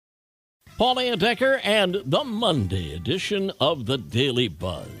Paul Decker and the Monday edition of the Daily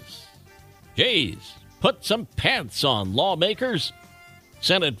Buzz. Jays, put some pants on, lawmakers.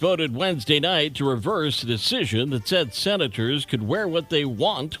 Senate voted Wednesday night to reverse a decision that said senators could wear what they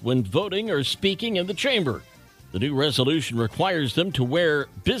want when voting or speaking in the chamber. The new resolution requires them to wear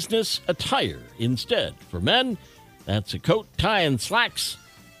business attire instead. For men, that's a coat, tie, and slacks.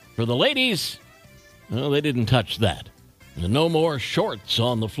 For the ladies, well, they didn't touch that. And no more shorts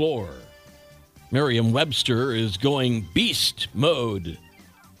on the floor. Merriam-Webster is going beast mode,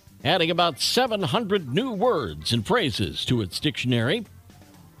 adding about 700 new words and phrases to its dictionary.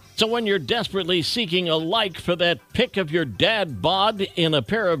 So when you're desperately seeking a like for that pic of your dad bod in a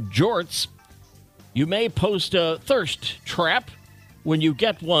pair of jorts, you may post a thirst trap. When you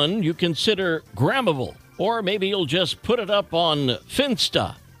get one, you consider grammable. Or maybe you'll just put it up on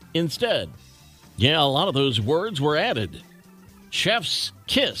Finsta instead. Yeah, a lot of those words were added. Chef's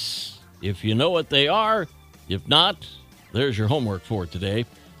kiss, if you know what they are. If not, there's your homework for today.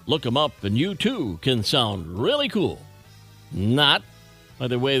 Look them up and you too can sound really cool. Not. By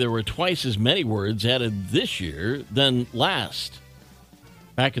the way, there were twice as many words added this year than last.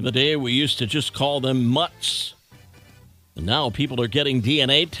 Back in the day, we used to just call them mutts. And now people are getting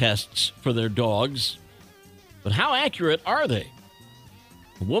DNA tests for their dogs. But how accurate are they?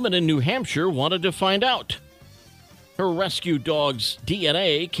 A woman in New Hampshire wanted to find out. Her rescue dog's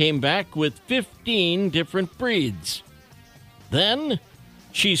DNA came back with 15 different breeds. Then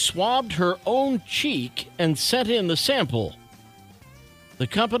she swabbed her own cheek and sent in the sample. The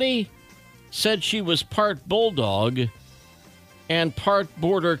company said she was part bulldog and part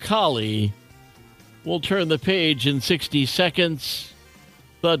border collie. We'll turn the page in 60 seconds.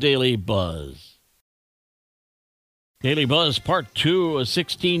 The Daily Buzz. Daily Buzz Part 2. A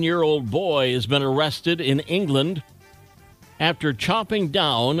 16-year-old boy has been arrested in England after chopping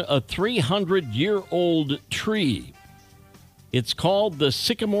down a 300-year-old tree. It's called the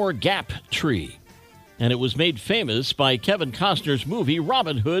Sycamore Gap Tree, and it was made famous by Kevin Costner's movie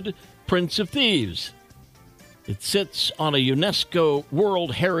Robin Hood, Prince of Thieves. It sits on a UNESCO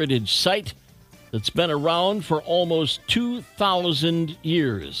World Heritage Site that's been around for almost 2,000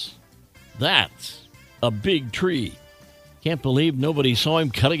 years. That's a big tree. Can't believe nobody saw him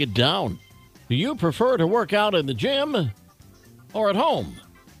cutting it down. Do you prefer to work out in the gym or at home?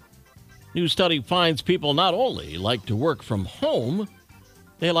 New study finds people not only like to work from home,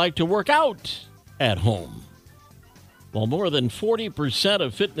 they like to work out at home. While more than 40%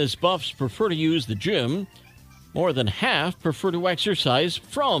 of fitness buffs prefer to use the gym, more than half prefer to exercise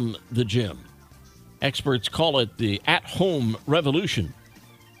from the gym. Experts call it the at-home revolution,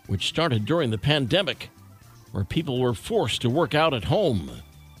 which started during the pandemic, where people were forced to work out at home,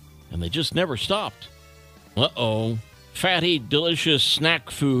 and they just never stopped. Uh-oh. Fatty, delicious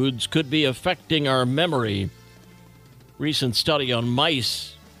snack foods could be affecting our memory. Recent study on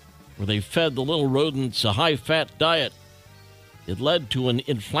mice, where they fed the little rodents a high-fat diet. It led to an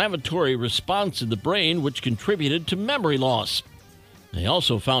inflammatory response in the brain, which contributed to memory loss. They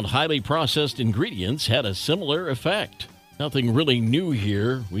also found highly processed ingredients had a similar effect. Nothing really new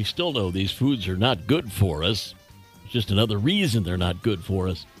here. We still know these foods are not good for us. It's just another reason they're not good for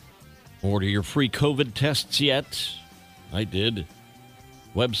us. Order your free COVID tests yet? I did.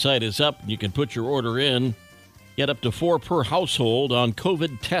 Website is up, and you can put your order in. Get up to 4 per household on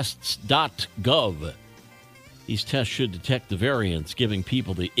covidtests.gov. These tests should detect the variants giving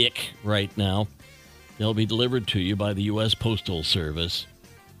people the ick right now. They'll be delivered to you by the U.S. Postal Service.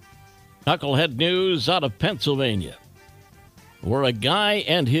 Knucklehead news out of Pennsylvania, where a guy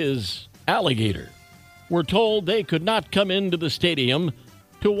and his alligator were told they could not come into the stadium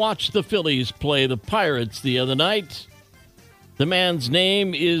to watch the Phillies play the Pirates the other night. The man's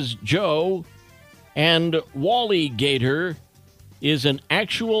name is Joe, and Wally Gator is an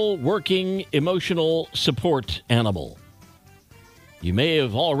actual working emotional support animal. You may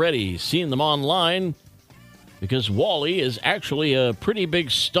have already seen them online because Wally is actually a pretty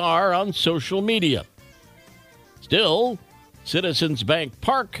big star on social media. Still, Citizens Bank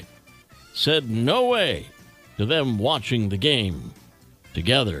Park said no way to them watching the game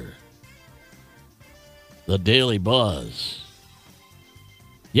together. The Daily Buzz.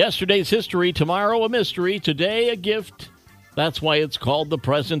 Yesterday's history, tomorrow a mystery, today a gift. That's why it's called the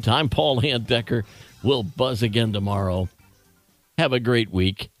present. I'm Paul Decker. We'll buzz again tomorrow. Have a great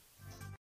week.